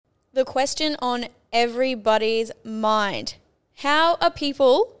The question on everybody's mind: how are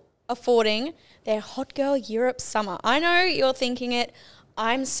people affording their Hot Girl Europe summer? I know you're thinking it.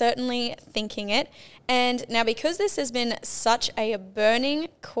 I'm certainly thinking it. And now, because this has been such a burning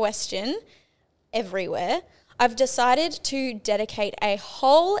question everywhere, I've decided to dedicate a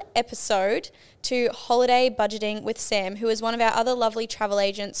whole episode to holiday budgeting with Sam, who is one of our other lovely travel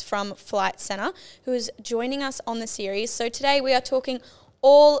agents from Flight Centre, who is joining us on the series. So today we are talking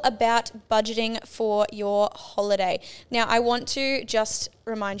all about budgeting for your holiday. Now, I want to just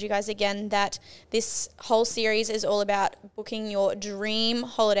remind you guys again that this whole series is all about booking your dream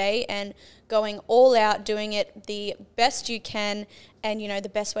holiday and going all out, doing it the best you can and, the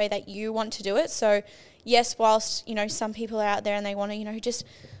best way that you want to do it. So, yes, whilst, some people are out there and they want to, just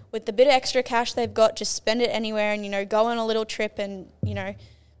with the bit of extra cash they've got, just spend it anywhere and, go on a little trip and,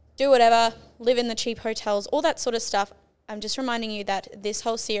 do whatever, live in the cheap hotels, all that sort of stuff. I'm just reminding you that this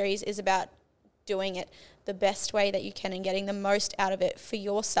whole series is about doing it the best way that you can and getting the most out of it for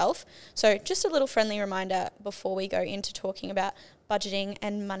yourself. So just a little friendly reminder before we go into talking about budgeting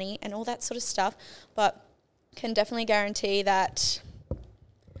and money and all that sort of stuff. But can definitely guarantee that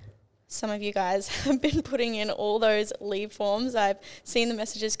some of you guys have been putting in all those leave forms. I've seen the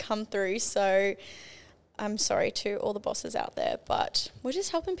messages come through, so I'm sorry to all the bosses out there, but we're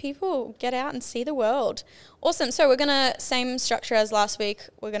just helping people get out and see the world. Awesome. So we're going to, same structure as last week,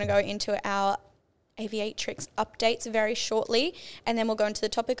 we're going to go into our Aviatrix updates very shortly, and then we'll go into the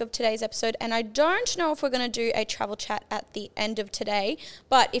topic of today's episode. And I don't know if we're going to do a travel chat at the end of today,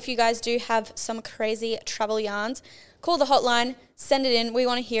 but if you guys do have some crazy travel yarns, call the hotline, send it in. We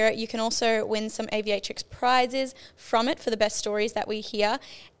want to hear it. You can also win some Aviatrix prizes from it for the best stories that we hear.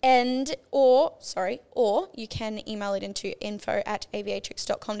 Or you can email it into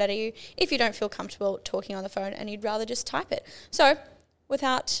info@aviatrix.com.au if you don't feel comfortable talking on the phone and you'd rather just type it. So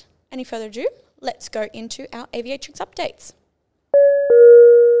without any further ado, let's go into our Aviatrix updates.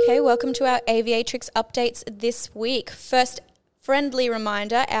 Okay, welcome to our Aviatrix updates this week. First, friendly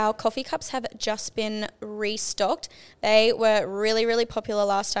reminder, our coffee cups have just been restocked. They were really, really popular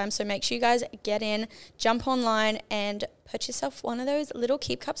last time, so make sure you guys get in, jump online and purchase yourself one of those little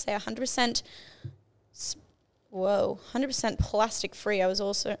keep cups. They are 100% plastic free. I was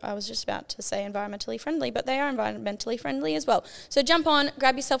just about to say environmentally friendly, but they are environmentally friendly as well. So jump on,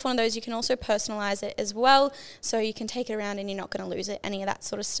 grab yourself one of those. You can also personalize it as well, so you can take it around and you're not going to lose it, any of that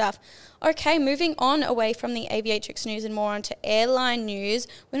sort of stuff. Okay, moving on away from the Aviatrix news and more onto airline news.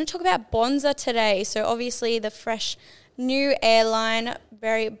 We're going to talk about Bonza today. So obviously the fresh new airline,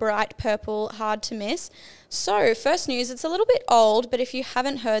 very bright purple, hard to miss. So first news, it's a little bit old, but if you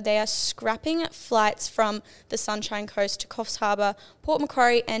haven't heard, they are scrapping flights from the Sunshine Coast to Coffs Harbour, Port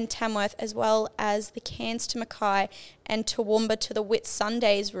Macquarie and Tamworth, as well as the Cairns to Mackay and Toowoomba to the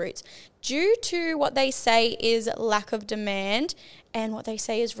Whitsundays routes, due to what they say is lack of demand and what they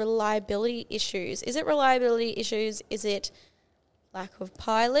say is reliability issues. Is it reliability issues? Is it lack of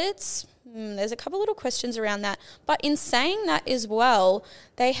pilots? There's a couple little questions around that. But in saying that as well,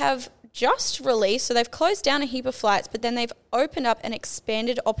 they have just released, so they've closed down a heap of flights, but then they've opened up and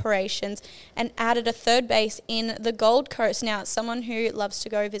expanded operations and added a third base in the Gold Coast. Now, someone who loves to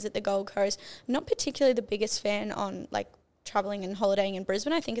go visit the Gold Coast, not particularly the biggest fan on traveling and holidaying in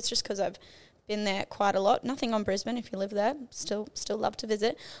Brisbane. I think it's just because I've been there quite a lot. Nothing on Brisbane if you live there. Still love to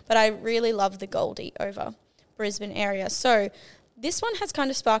visit. But I really love the Goldie over Brisbane area. So this one has kind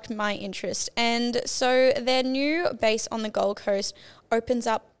of sparked my interest. And so their new base on the Gold Coast opens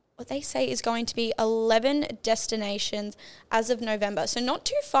up what they say is going to be 11 destinations as of November. So not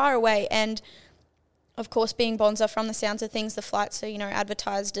too far away. And of course, being Bonza, from the sounds of things, the flights are,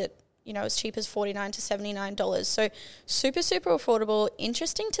 advertised at, as cheap as $49 to $79. So super, super affordable.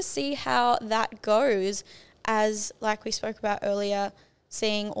 Interesting to see how that goes as, like we spoke about earlier,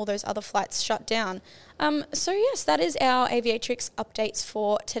 seeing all those other flights shut down. So yes, that is our Aviatrix updates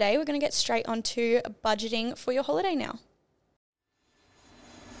for today. We're going to get straight onto budgeting for your holiday now.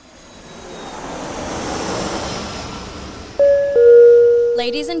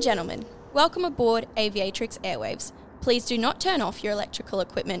 Ladies and gentlemen, welcome aboard Aviatrix Airwaves. Please do not turn off your electrical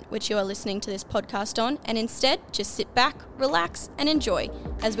equipment which you are listening to this podcast on, and instead just sit back, relax and enjoy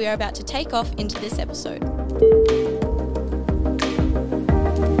as we are about to take off into this episode.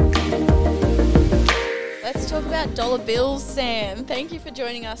 Let's talk about dollar bills, Sam. Thank you for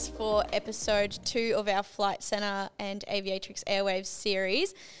joining us for episode 2 of our Flight Centre and Aviatrix Airwaves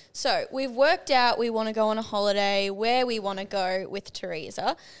series. So we've worked out we want to go on a holiday, where we want to go with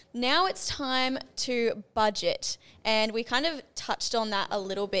Teresa. Now it's time to budget. And we kind of touched on that a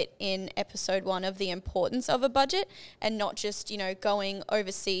little bit in episode 1 of the importance of a budget and not just, going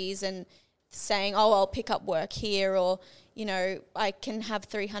overseas and saying, oh, I'll pick up work here, or, I can have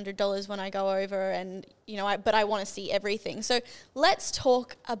 $300 when I go over and, but I want to see everything. So let's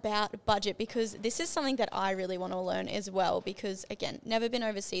talk about budget, because this is something that I really want to learn as well, because, again, never been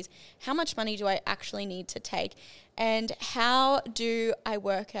overseas. How much money do I actually need to take? And how do I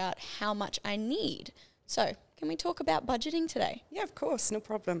work out how much I need? So can we talk about budgeting today? Yeah, of course, no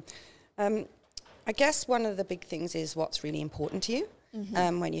problem. I guess one of the big things is what's really important to you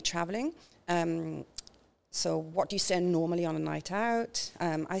when you're traveling. So what do you spend normally on a night out?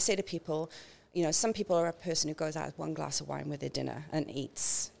 I say to people, some people are a person who goes out with one glass of wine with their dinner and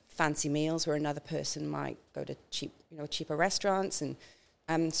eats fancy meals, where another person might go to cheaper restaurants.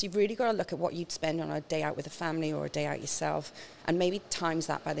 And so you've really got to look at what you'd spend on a day out with a family or a day out yourself, and maybe times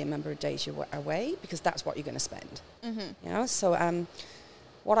that by the number of days you're away, because that's what you're going to spend. So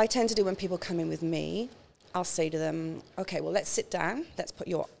what I tend to do when people come in with me, I'll say to them, okay, well, let's sit down. Let's put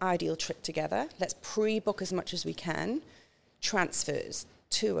your ideal trip together. Let's pre-book as much as we can. Transfers,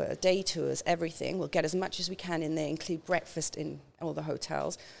 tour, day tours, everything. We'll get as much as we can in there, include breakfast in all the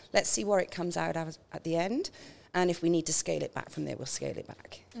hotels. Let's see where it comes out at the end. And if we need to scale it back from there, we'll scale it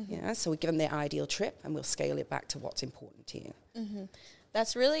back. So we give them their ideal trip and we'll scale it back to what's important to you.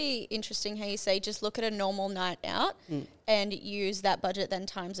 That's really interesting how you say just look at a normal night out and use that budget, then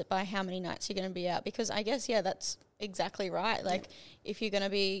times it by how many nights you're going to be out. Because I guess, that's exactly right. Like if you're going to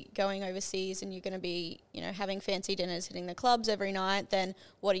be going overseas and you're going to be, having fancy dinners, hitting the clubs every night, then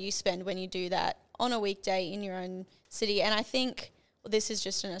what do you spend when you do that on a weekday in your own city? And I think this is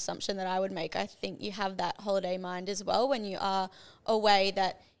just an assumption that I would make. I think you have that holiday mind as well when you are away,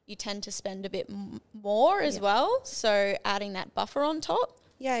 that you tend to spend a bit more as well. So adding that buffer on top.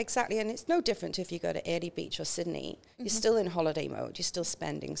 Yeah, exactly. And it's no different if you go to Airdrie Beach or Sydney. You're still in holiday mode. You're still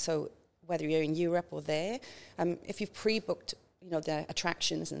spending. So whether you're in Europe or there, if you've pre-booked, the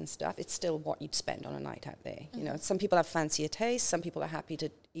attractions and stuff, it's still what you'd spend on a night out there. Some people have fancier tastes. Some people are happy to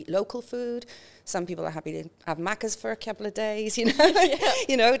eat local food. Some people are happy to have Macca's for a couple of days,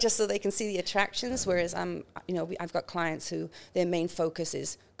 just so they can see the attractions. Whereas, I've got clients who their main focus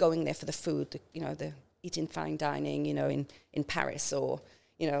is going there for the food, the eating fine dining, in Paris or,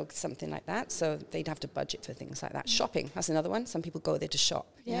 something like that. So they'd have to budget for things like that. Shopping, that's another one. Some people go there to shop.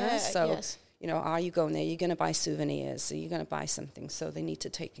 Are you going there? You're going to buy souvenirs. Are you going to buy something? So they need to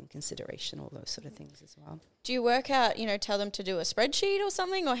take in consideration all those sort of things as well. Do you work out, tell them to do a spreadsheet or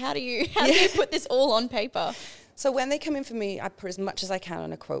something? Or how do you put this all on paper? So when they come in for me, I put as much as I can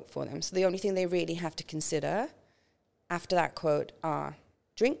on a quote for them. So the only thing they really have to consider after that quote are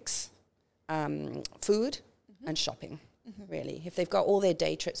drinks, food, and shopping. Really, if they've got all their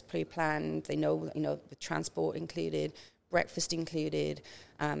day trips pre-planned, they know, with transport included, breakfast included,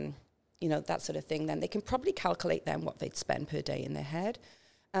 that sort of thing, then they can probably calculate then what they'd spend per day in their head.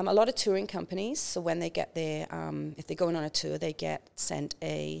 A lot of touring companies, so when they get their, if they're going on a tour, they get sent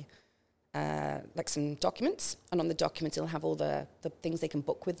some documents, and on the documents it'll have all the things they can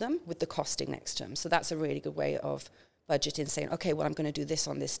book with them, with the costing next to them. So that's a really good way of budgeting, saying, okay, well, I'm going to do this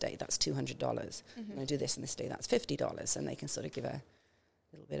on this day, that's $200. I'm going to do this on this day, that's $50. And they can sort of give a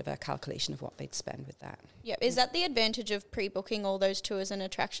little bit of a calculation of what they'd spend with that. Yeah. Is that the advantage of pre-booking all those tours and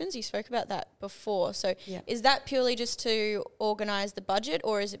attractions? You spoke about that before. So is that purely just to organise the budget,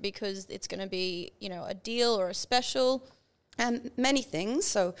 or is it because it's going to be, a deal or a special? Many things.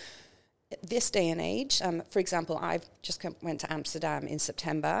 So this day and age, for example, I've just went to Amsterdam in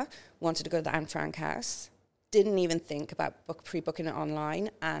September, wanted to go to the Anne Frank house, didn't even think about pre-booking it online,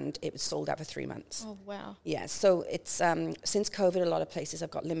 and it was sold out for 3 months. Oh, wow. Yeah, so it's since COVID, a lot of places have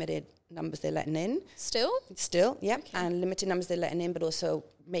got limited numbers they're letting in. Still, yeah, okay. And limited numbers they're letting in, but also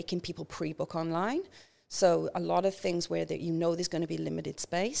making people pre-book online. So a lot of things where there's going to be limited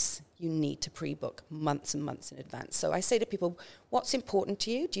space, you need to pre-book months and months in advance. So I say to people, what's important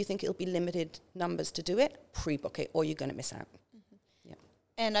to you? Do you think it'll be limited numbers to do it? Pre-book it, or you're going to miss out.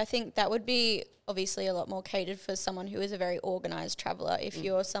 And I think that would be obviously a lot more catered for someone who is a very organised traveller. If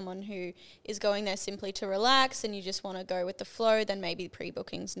you're someone who is going there simply to relax and you just want to go with the flow, then maybe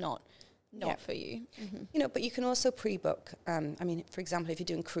pre-booking's not for you. But you can also pre-book. For example, if you're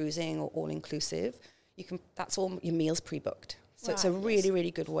doing cruising or all-inclusive, that's all your meals pre-booked. So it's a really,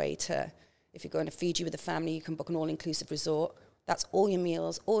 really good way to, if you're going to Fiji with a family, you can book an all-inclusive resort. That's all your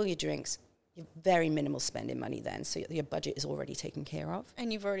meals, all your drinks, you're very minimal spending money then, so your budget is already taken care of.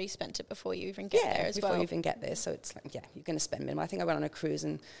 And you've already spent it before you even get there as well. Before you even get there. So it's like, yeah, you're going to spend minimal. I think I went on a cruise,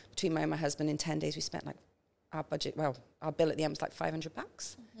 and between me and my husband in 10 days, we spent like our budget, well, our bill at the end was like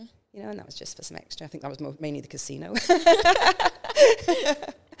 $500, you know, and that was just for some extra. I think that was mainly the casino.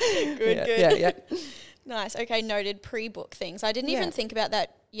 Good. Yeah. Nice. Okay, noted. Pre-book things. I didn't even think about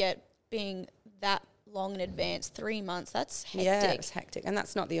that yet being that long in advance. 3 months. That's hectic. Yeah, it's hectic. And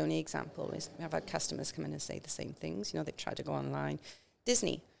that's not the only example. I've had customers come in and say the same things. You know, they've tried to go online.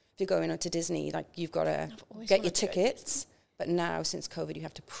 Disney. If you're going to Disney, like you've got to get your tickets. But now, since COVID, you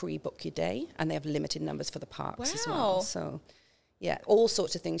have to pre-book your day, and they have limited numbers for the parks as well. So, yeah, all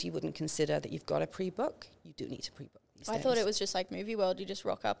sorts of things you wouldn't consider that you've got to pre-book. You do need to pre-book these days. I thought it was just like Movie World. You just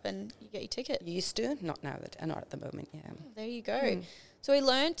rock up and you get your ticket. You used to, not now, not at the moment. Yeah. There you go. So we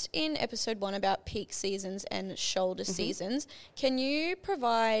learnt in episode 1 about peak seasons and shoulder seasons. Can you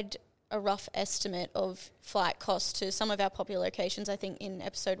provide a rough estimate of flight costs to some of our popular locations? I think in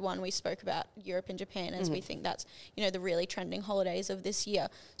episode 1 we spoke about Europe and Japan, as we think that's, you know, the really trending holidays of this year.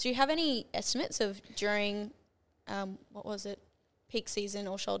 So do you have any estimates of during, peak season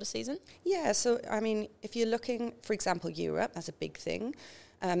or shoulder season? Yeah, so I mean, if you're looking, for example, Europe, that's a big thing.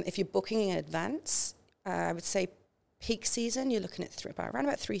 If you're booking in advance, I would say peak season, you're looking at around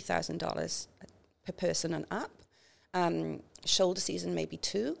about $3,000 per person and up. Shoulder season, maybe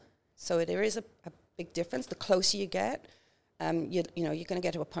 $2,000. So there is a big difference. The closer you get, you're going to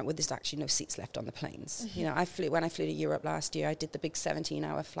get to a point where there's actually no seats left on the planes. You know, when I flew to Europe last year, I did the big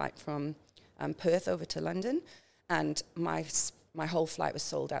 17-hour flight from Perth over to London, and my whole flight was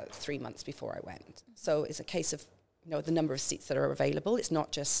sold out 3 months before I went. So it's a case of, you know, the number of seats that are available. It's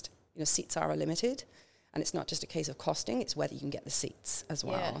not just, you know, seats are limited, and it's not just a case of costing. It's whether you can get the seats as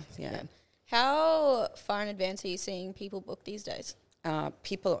well. Yeah. How far in advance are you seeing people book these days?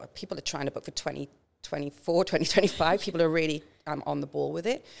 People are trying to book for 2024, 2025. People are really on the ball with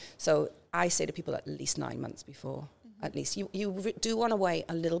it. So I say to people at least 9 months before. At least you do want to wait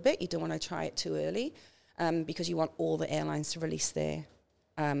a little bit. You don't want to try it too early, because you want all the airlines to release their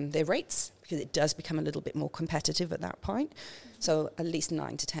rates, because it does become a little bit more competitive at that point. So at least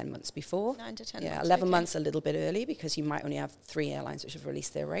 9 to 10 months before. 9 to 10 months. Yeah, 11 months a little bit early, because you might only have 3 airlines which have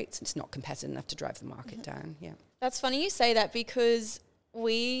released their rates. It's not competitive enough to drive the market down. Yeah. That's funny you say that, because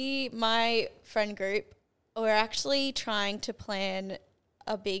my friend group, we're actually trying to plan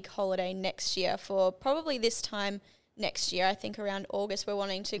a big holiday next year for probably this time next year. I think around August we're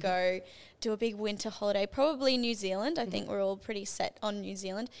wanting to go do a big winter holiday, probably New Zealand. I think we're all pretty set on New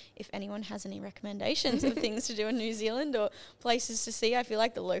Zealand. If anyone has any recommendations of things to do in New Zealand or places to see, I feel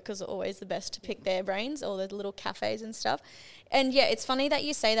like the locals are always the best to pick their brains, all the little cafes and stuff. And yeah, it's funny that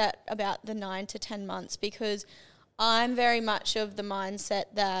you say that about the 9 to 10 months, because I'm very much of the mindset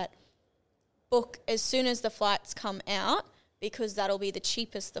that book as soon as the flights come out, because that'll be the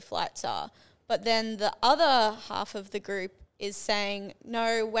cheapest the flights are. But then the other half of the group is saying,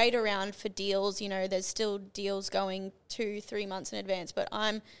 no, wait around for deals. You know, there's still deals going 2-3 months in advance. But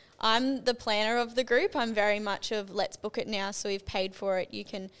I'm the planner of the group. I'm very much of, let's book it now so we've paid for it. You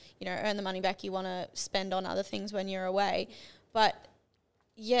can, you know, earn the money back you want to spend on other things when you're away. But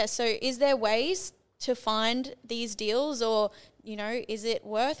yeah, so is there ways to find these deals, or, you know, is it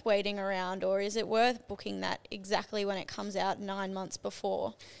worth waiting around, or is it worth booking that exactly when it comes out 9 months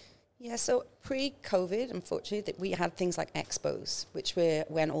before? Yeah, so pre-COVID, unfortunately, that we had things like expos, which were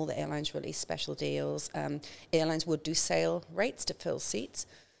when all the airlines released special deals. Airlines would do sale rates to fill seats.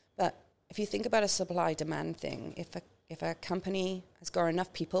 But if you think about a supply-demand thing, if a company has got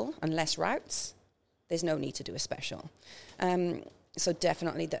enough people and less routes, there's no need to do a special. So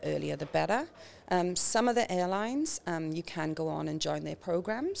definitely the earlier the better. Some of the airlines, you can go on and join their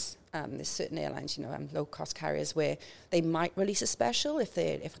programs. There's certain airlines, you know, low-cost carriers where they might release a special if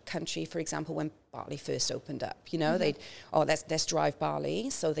a country, for example, when Bali first opened up, you know, let's drive Bali.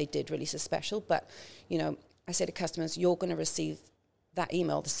 So they did release a special. But, you know, I say to customers, you're going to receive that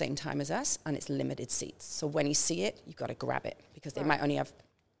email the same time as us, and it's limited seats. So when you see it, you've got to grab it, because they might only have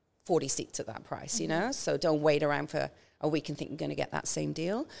 40 seats at that price, you know. So don't wait around for a week and think you're going to get that same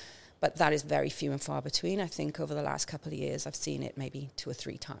deal. But that is very few and far between. I think over the last couple of years, I've seen it maybe 2 or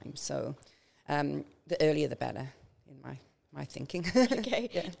 3 times. So the earlier the better, in my thinking. Okay.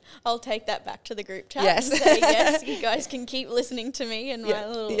 Yeah. I'll take that back to the group chat and say, yes, you guys can keep listening to me and my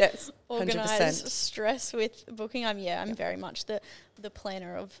little organised 100%. Stress with booking. I'm very much the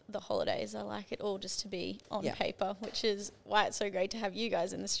planner of the holidays. I like it all just to be on paper, which is why it's so great to have you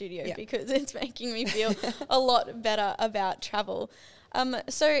guys in the studio, because it's making me feel a lot better about travel.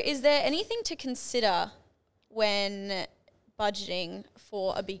 So is there anything to consider when budgeting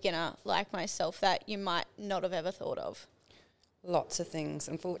for a beginner like myself that you might not have ever thought of? Lots of things,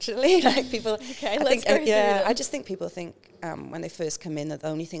 unfortunately. Like people, Okay, I let's think, go through them. I just think people think when they first come in that the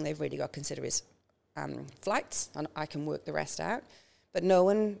only thing they've really got to consider is flights, and I can work the rest out. But no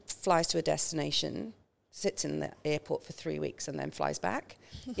one flies to a destination, sits in the airport for 3 weeks, and then flies back.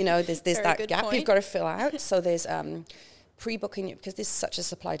 You know, there's Very that good gap point. you've got to fill out. So there's pre-booking, because this is such a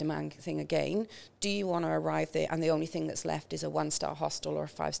supply-demand thing again. Do you want to arrive there and the only thing that's left is a 1-star hostel or a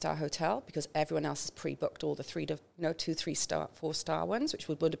 5-star hotel because everyone else has pre-booked all the 2, 3-star, 4-star ones, which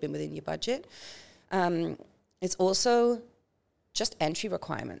would have been within your budget. It's also just entry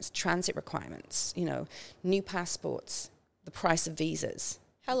requirements, transit requirements, new passports, the price of visas.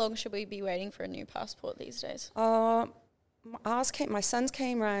 How long should we be waiting for a new passport these days? My son's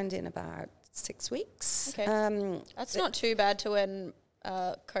came round in about 6 weeks. Okay. That's not too bad to when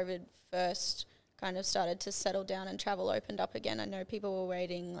COVID first kind of started to settle down and travel opened up again. I know people were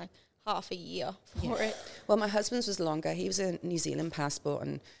waiting like half a year for it. Well, my husband's was longer. He was a New Zealand passport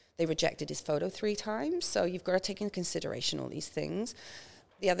and they rejected his photo 3 times. So you've got to take into consideration all these things.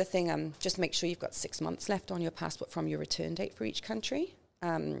 The other thing, just make sure you've got 6 months left on your passport from your return date for each country,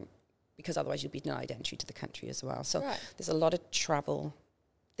 because otherwise you'll be denied entry to the country as well. So there's a lot of travel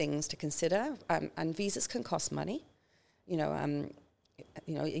things to consider, and visas can cost money. If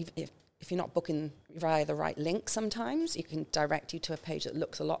you're not booking via the right link, sometimes you can direct you to a page that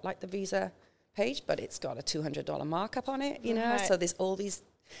looks a lot like the visa page, but it's got a $200 markup on it. Right. So there's all these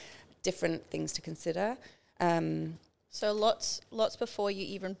different things to consider. So lots before you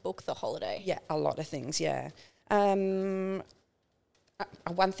even book the holiday. Yeah, a lot of things. Yeah. One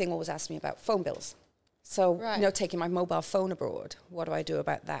thing always asked me about phone bills. So, taking my mobile phone abroad, what do I do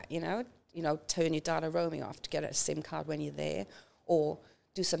about that? Turn your data roaming off to get a SIM card when you're there, or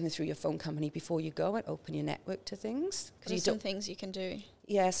do something through your phone company before you go and open your network to things. What are some things you can do?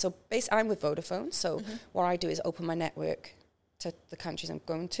 Yeah, so basically I'm with Vodafone. So what I do is open my network to the countries I'm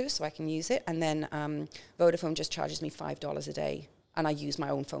going to so I can use it. And then Vodafone just charges me $5 a day, and I use my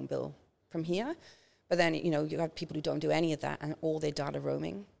own phone bill from here. But then, you have people who don't do any of that, and all their data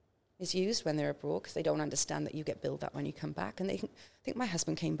roaming is used when they're abroad because they don't understand that you get billed that when you come back. And I think my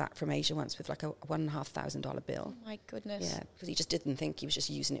husband came back from Asia once with like a $1,500 bill. Oh my goodness. Yeah, because he just didn't think, he was just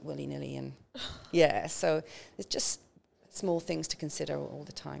using it willy-nilly. And yeah, so it's just small things to consider all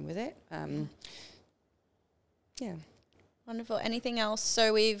the time with it. Yeah. Wonderful. Anything else?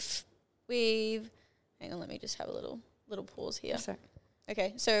 So we've hang on, let me just have a little pause here. Sorry.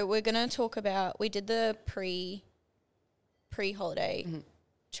 Okay, so we're going to talk about, we did the pre-holiday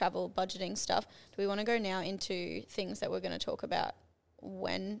travel budgeting stuff. Do we want to go now into things that we're going to talk about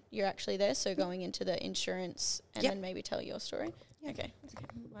when you're actually there? So going into the insurance and then maybe tell your story? Yep. Okay,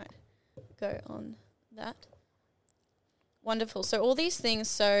 we might go on that. Wonderful. So all these things,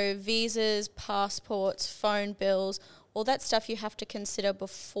 so visas, passports, phone bills, all that stuff you have to consider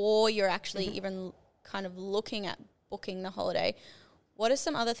before you're actually even kind of looking at booking the holiday. What are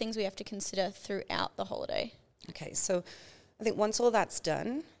some other things we have to consider throughout the holiday? Okay, so I think once all that's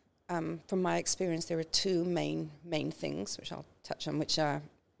done, from my experience, there are 2 main things, which I'll touch on, which are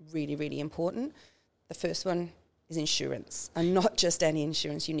really, really important. The first one is insurance, and not just any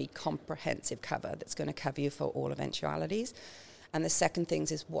insurance. You need comprehensive cover that's going to cover you for all eventualities. And the second thing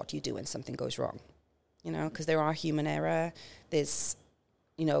is what do you do when something goes wrong? Because there are human error. There's,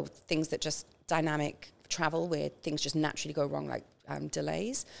 things that just dynamic travel where things just naturally go wrong, like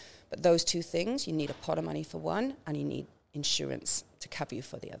delays. But those 2 things, you need a pot of money for one, and you need insurance to cover you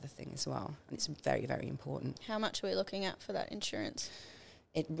for the other thing as well. And it's very, very important. How much are we looking at for that insurance?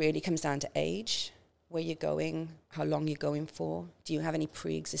 It really comes down to age, where you're going, how long you're going for. Do you have any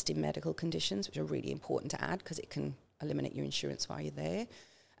pre-existing medical conditions, which are really important to add because it can eliminate your insurance while you're there.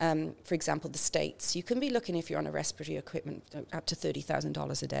 For example, the States, you can be looking, if you're on a respiratory equipment, up to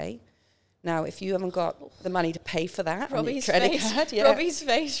 $30,000 a day. Now, if you haven't got the money to pay for that on your credit card... Robbie's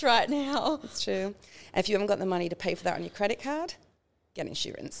face right now. It's true. And if you haven't got the money to pay for that on your credit card, get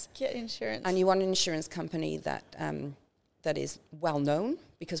insurance. Get insurance. And you want an insurance company that that is well-known,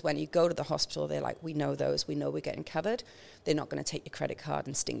 because when you go to the hospital, they're like, we know those, we know we're getting covered. They're not going to take your credit card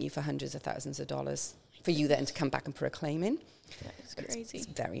and sting you for hundreds of thousands of dollars for you then to come back and put a claim in. That is crazy. It's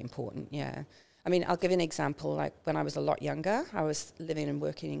very important, yeah. I mean, I'll give you an example. Like when I was a lot younger, I was living and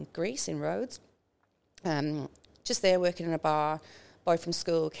working in Greece, in Rhodes. Just there working in a bar. Boy from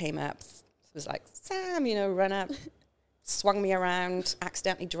school came up, was like, Sam, run up, swung me around,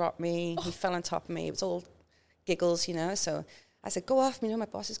 accidentally dropped me. He fell on top of me. It was all giggles, So I said, go off, my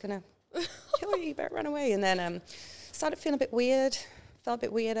boss is going to kill you. You better run away. And then started feeling a bit weird, felt a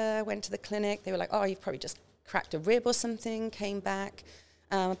bit weirder, went to the clinic. They were like, oh, you've probably just cracked a rib or something, came back.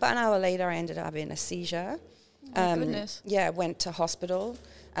 About an hour later, I ended up having a seizure. Oh, my goodness. Yeah, went to hospital.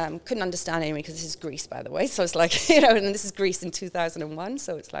 Couldn't understand anything because this is Greece, by the way. So it's like, you know, and this is Greece in 2001.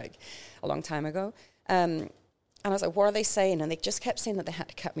 So it's like a long time ago. And I was like, what are they saying? And they just kept saying that they had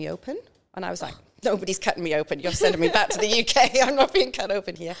to cut me open. And I was like, nobody's cutting me open. You're sending me back to the UK. I'm not being cut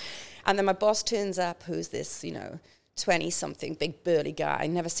open here. And then my boss turns up, who's this, you know, 20-something, big burly guy.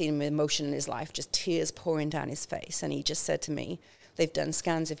 I'd never seen him with emotion in his life, just tears pouring down his face. And he just said to me, they've done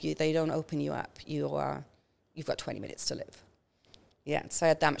scans of you. They don't open you up. You've got 20 minutes to live. Yeah, so I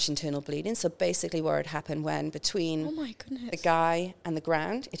had that much internal bleeding. So basically what had happened when between the guy and the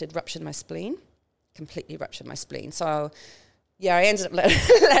ground, it had ruptured my spleen, completely ruptured my spleen. So, yeah, I ended up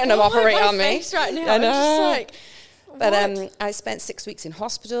letting them operate on me. Face right now. I know. I'm just like, but I spent 6 weeks in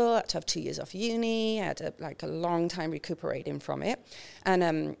hospital. I had to have 2 years off uni. I had a long time recuperating from it.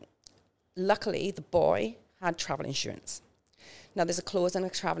 And luckily, the boy had travel insurance. Now, there's a clause in a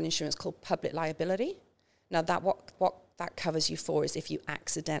travel insurance called public liability. Now, what that covers you for is if you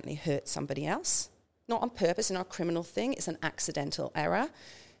accidentally hurt somebody else. Not on purpose, not a criminal thing. It's an accidental error.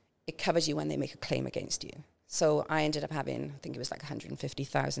 It covers you when they make a claim against you. So I ended up having, I think it was like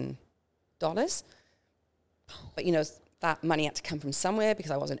 $150,000. But, you know, that money had to come from somewhere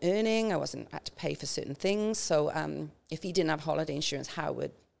because I wasn't earning. I had to pay for certain things. So if he didn't have holiday insurance, how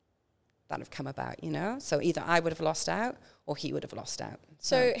would that have come about, you know? So either I would have lost out or he would have lost out.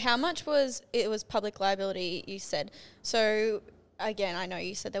 So how much was public liability, you said? So again, I know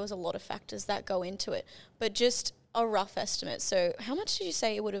you said there was a lot of factors that go into it, but just a rough estimate. So how much did you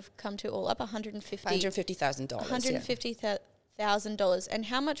say it would have come to all up? $150,000. $150,000. And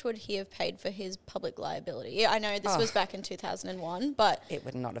how much would he have paid for his public liability? Yeah, I know this was back in 2001, but it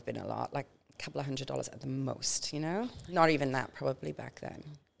would not have been a lot, like a couple of $100 at the most, you know? Not even that probably back then.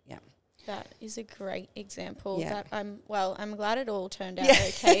 Yeah. That is a great example. Yeah. I'm glad it all turned out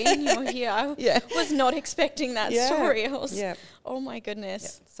okay. And you're here. I was not expecting that story. Oh my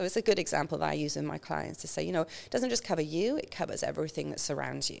goodness. Yeah. So it's a good example that I use in my clients to say, you know, it doesn't just cover you, it covers everything that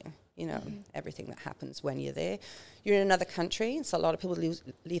surrounds you, you know, everything that happens when you're there. You're in another country, and so a lot of people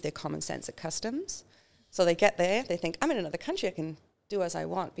leave their common sense at customs. So they get there, they think, I'm in another country, I can do as I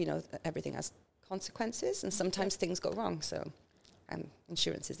want. But, you know, everything has consequences, and sometimes things go wrong. So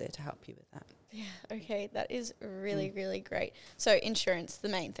insurance is there to help you with that. Yeah, okay. That is really, really great. So insurance, the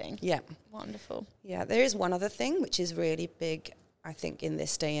main thing. Yeah. Wonderful. Yeah, there is one other thing which is really big, I think, in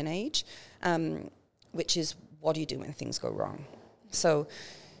this day and age, which is what do you do when things go wrong? So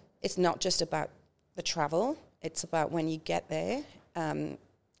it's not just about the travel. It's about when you get there. You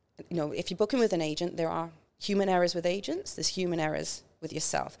know, if you're booking with an agent, there are human errors with agents. There's human errors with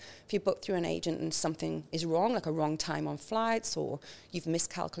yourself. If you book through an agent and something is wrong, like a wrong time on flights, or you've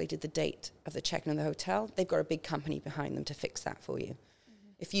miscalculated the date of the check-in in the hotel, they've got a big company behind them to fix that for you.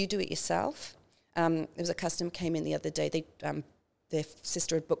 If you do it yourself, there was a customer came in the other day, their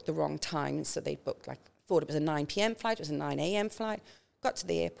sister had booked the wrong time, so they booked thought it was a 9 p.m. flight, it was a 9 a.m. flight, got to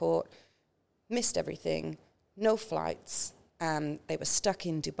the airport, missed everything, no flights, they were stuck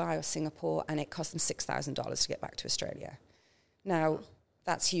in Dubai or Singapore, and it cost them $6,000 to get back to Australia. Now,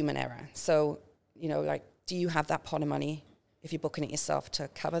 that's human error. So, you know, like, do you have that pot of money if you're booking it yourself to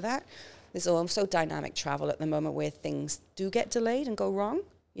cover that? There's also dynamic travel at the moment where things do get delayed and go wrong.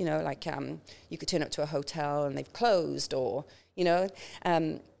 You know, like you could turn up to a hotel and they've closed, or, you know.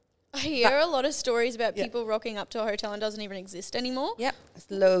 I hear a lot of stories about people rocking up to a hotel and doesn't even exist anymore. Yeah, there's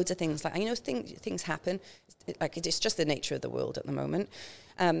loads of things. Like, you know, things happen. It's just the nature of the world at the moment.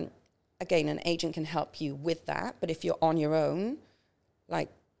 Again, an agent can help you with that, but if you're on your own, like,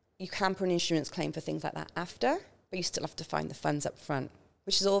 you can put an insurance claim for things like that after, but you still have to find the funds up front,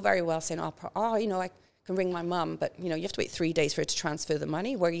 which is all very well saying, you know, I can ring my mum, but, you know, you have to wait 3 days for her to transfer the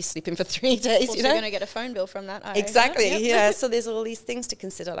money. Where are you sleeping for 3 days? Also, you know? you're going to get a phone bill from that. Exactly, yeah. So there's all these things to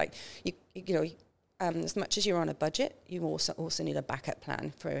consider, like, you know, as much as you're on a budget, you also need a backup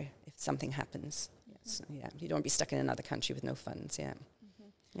plan for if something happens. So, yeah, you don't want to be stuck in another country with no funds, yeah.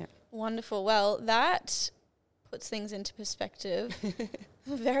 Yeah. Wonderful. Well, that puts things into perspective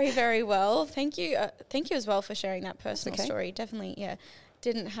very, very well. Thank you as well for sharing that personal story. Definitely,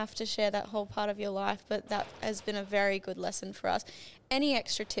 didn't have to share that whole part of your life, but that has been a very good lesson for us. Any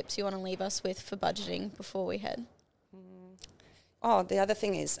extra tips you want to leave us with for budgeting before we head? The other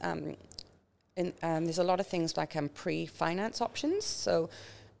thing is there's a lot of things like pre-finance options. So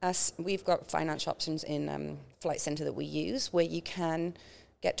we've got finance options in Flight Centre that we use where you can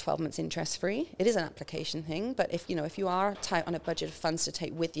get 12 months interest free. It is an application thing, but if you are tight on a budget of funds to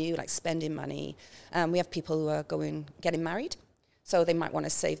take with you, like spending money, we have people who are getting married, so they might want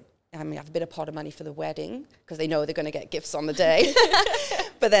to save have a bit of pot of money for the wedding because they know they're going to get gifts on the day.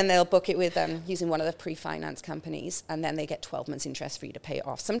 But then they'll book it with using one of the pre-finance companies, and then they get 12 months interest free to pay it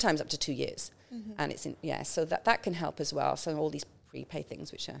off, sometimes up to 2 years. And so that can help as well. So all these prepay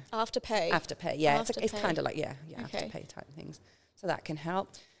things, which are Afterpay. Yeah, it's kind of like, afterpay type things. So that can help.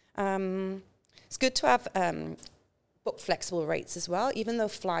 It's good to have book flexible rates as well, even though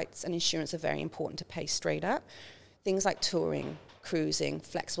flights and insurance are very important to pay straight up. Things like touring, cruising,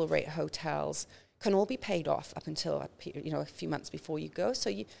 flexible rate hotels can all be paid off up until a few months before you go. So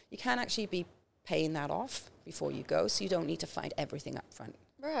you can actually be paying that off before you go, so you don't need to find everything up front.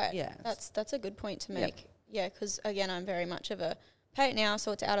 Right. Yeah. That's a good point to make. Yeah, because again, I'm very much of a pay it now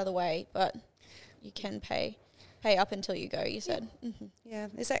so it's out of the way, but you can pay up until you go, you said. Yeah,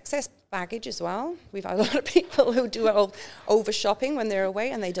 there's excess baggage as well. We've had a lot of people who do over shopping when they're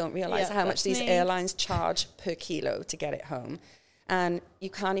away, and they don't realise how much these airlines charge per kilo to get it home. And you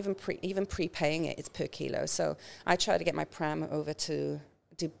can't even prepaying it, it's per kilo. So I tried to get my pram over to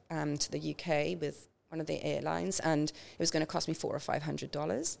the UK with one of the airlines, and it was going to cost me $400 or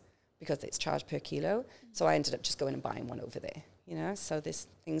 $500 because it's charged per kilo. So I ended up just going and buying one over there. So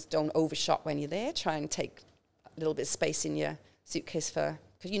things don't overshop when you're there. Try and take a little bit of space in your suitcase because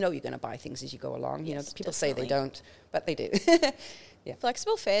you're going to buy things as you go along. Yes, people definitely. say they don't, but they do. Yeah.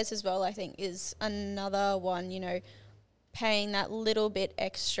 Flexible fares as well, I think, is another one, paying that little bit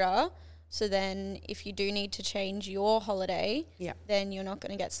extra. So then if you do need to change your holiday, then you're not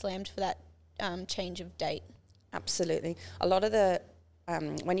going to get slammed for that change of date. Absolutely. A lot of the,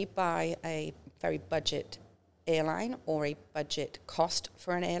 when you buy a very budget airline or a budget cost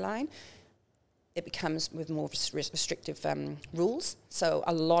for an airline, it becomes with more restrictive rules. So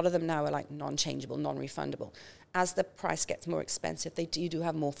a lot of them now are like non-changeable, non-refundable. As the price gets more expensive, they do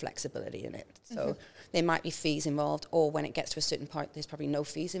have more flexibility in it. So there might be fees involved, or when it gets to a certain point, there's probably no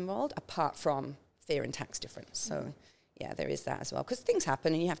fees involved apart from fare and tax difference. So there is that as well, because things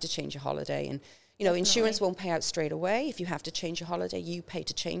happen and you have to change your holiday, and insurance won't pay out straight away. If you have to change your holiday, you pay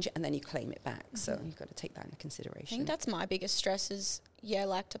to change it and then you claim it back. So you've got to take that into consideration. I think that's my biggest stress is,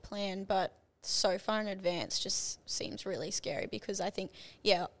 like to plan, but so far in advance just seems really scary because I think,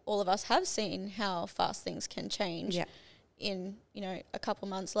 all of us have seen how fast things can change in, a couple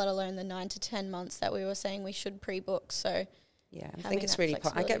months, let alone the 9 to 10 months that we were saying we should pre-book. So I think it's really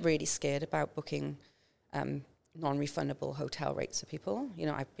I get really scared about booking non-refundable hotel rates for people.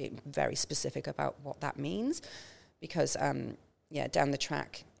 I've been very specific about what that means because, down the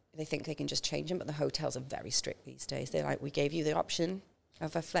track, they think they can just change them, but the hotels are very strict these days. They're like, we gave you the option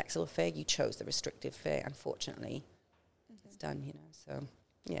of a flexible fare, you chose the restrictive fare. Unfortunately, it's done, So,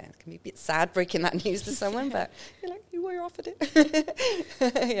 it can be a bit sad breaking that news to someone, but you're like, you were offered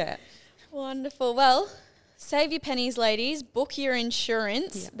it. Wonderful. Well, save your pennies, ladies. Book your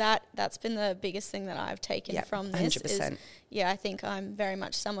insurance. That's been the biggest thing that I've taken from this. 100%. I think I'm very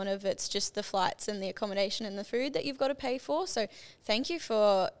much someone of it's just the flights and the accommodation and the food that you've got to pay for. So thank you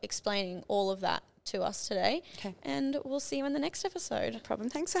for explaining all of that to us today. Okay. And we'll see you in the next episode. No problem.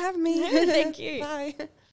 Thanks for having me. Thank you. Bye.